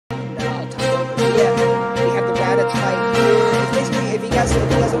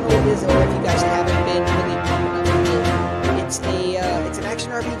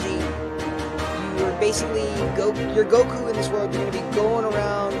basically you're Goku in this world. You're going to be going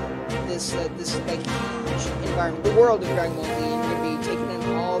around this like huge environment, the world of Dragon Ball Z. You're going to be taking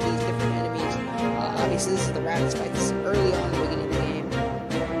in all these different enemies. Obviously, this is the Raditz fight. This is early on in the beginning of the game.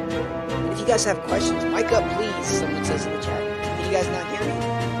 And if you guys have questions, mic up, please. Someone says in the chat. Can you guys not hear me?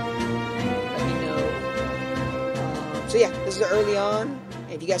 Let me know. So yeah, this is early on.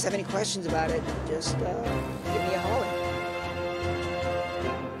 And if you guys have any questions about it, just give me a holler.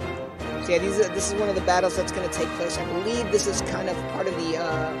 So yeah, this is one of the battles that's going to take place. I believe this is kind of part of the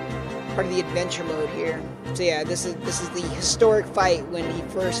adventure mode here. So yeah, this is the historic fight when he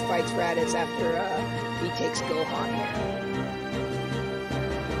first fights Raditz after he takes Gohan here.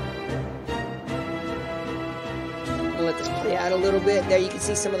 I'll let this play out a little bit. There you can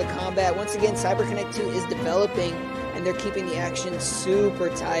see some of the combat. Once again, CyberConnect 2 is developing, and they're keeping the action super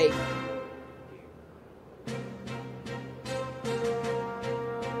tight.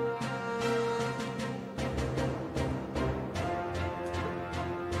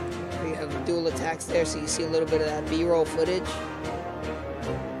 You have dual attacks there, so you see a little bit of that B-roll footage.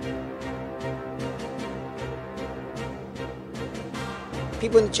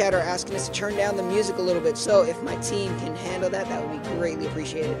 People in the chat are asking us to turn down the music a little bit, so if my team can handle that, that would be greatly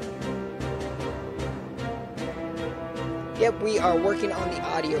appreciated. Yep, we are working on the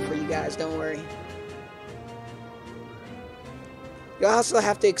audio for you guys, don't worry. You also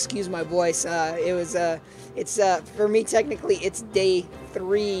have to excuse my voice. It's for me technically it's day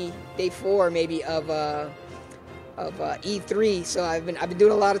 4 maybe of E3. So I've been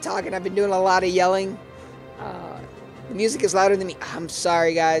doing a lot of talking. I've been doing a lot of yelling. The music is louder than me. I'm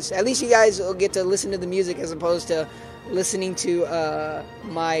sorry, guys. At least you guys will get to listen to the music as opposed to listening to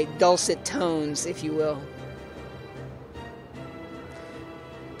my dulcet tones, if you will.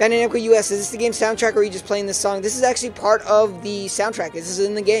 Dynamical US, is this the game soundtrack or are you just playing this song? This is actually part of the soundtrack. This is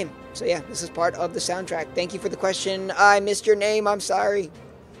in the game. So yeah, this is part of the soundtrack. Thank you for the question. I missed your name. I'm sorry.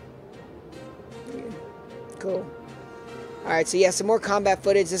 Cool. Alright, so yeah, some more combat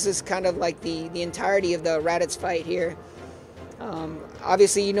footage. This is kind of like the entirety of the Raditz fight here.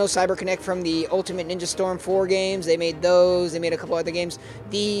 Obviously, you know CyberConnect from the Ultimate Ninja Storm 4 games. They made those. They made a couple other games.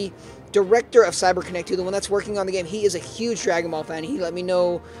 The director of CyberConnect 2, the one that's working on the game, he is a huge Dragon Ball fan. He let me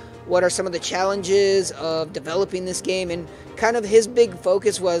know what are some of the challenges of developing this game, and kind of his big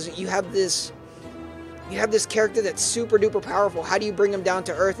focus was you have this character that's super duper powerful. How do you bring him down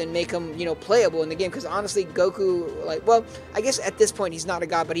to earth and make him, you know, playable in the game? Because honestly, Goku, like, well, I guess at this point he's not a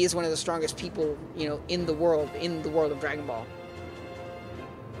god, but he is one of the strongest people, you know, in the world of Dragon Ball.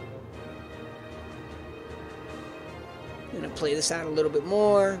 I'm gonna play this out a little bit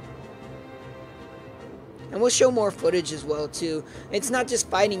more. And we'll show more footage as well, too. It's not just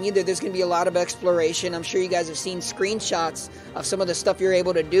fighting either. There's going to be a lot of exploration. I'm sure you guys have seen screenshots of some of the stuff you're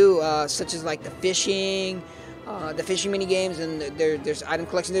able to do, such as like the fishing mini games, and there's item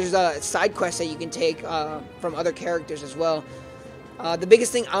collection. There's side quests that you can take from other characters as well. The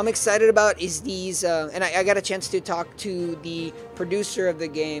biggest thing I'm excited about is these, and I got a chance to talk to the producer of the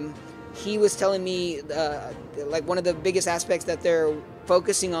game. He was telling me like one of the biggest aspects that they're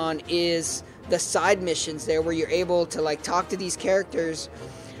focusing on is the side missions there, where you're able to like talk to these characters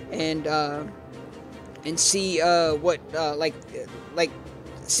and see what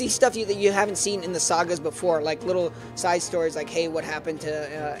see stuff that you haven't seen in the sagas before, like little side stories like, hey, what happened to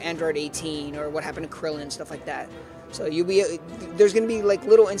Android 18, or what happened to Krillin, stuff like that. So there's going to be like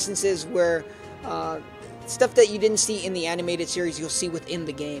little instances where stuff that you didn't see in the animated series you'll see within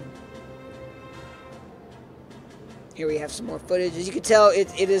the game. Here we have some more footage. As you can tell,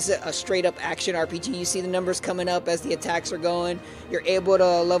 it is a straight-up action RPG. You see the numbers coming up as the attacks are going. You're able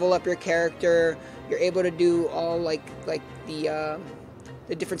to level up your character. You're able to do all like the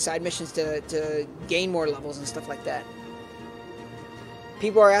different side missions to gain more levels and stuff like that.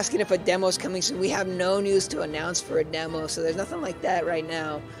 People are asking if a demo is coming soon. We have no news to announce for a demo, so there's nothing like that right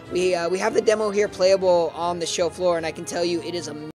now. We have the demo here playable on the show floor, and I can tell you it is amazing.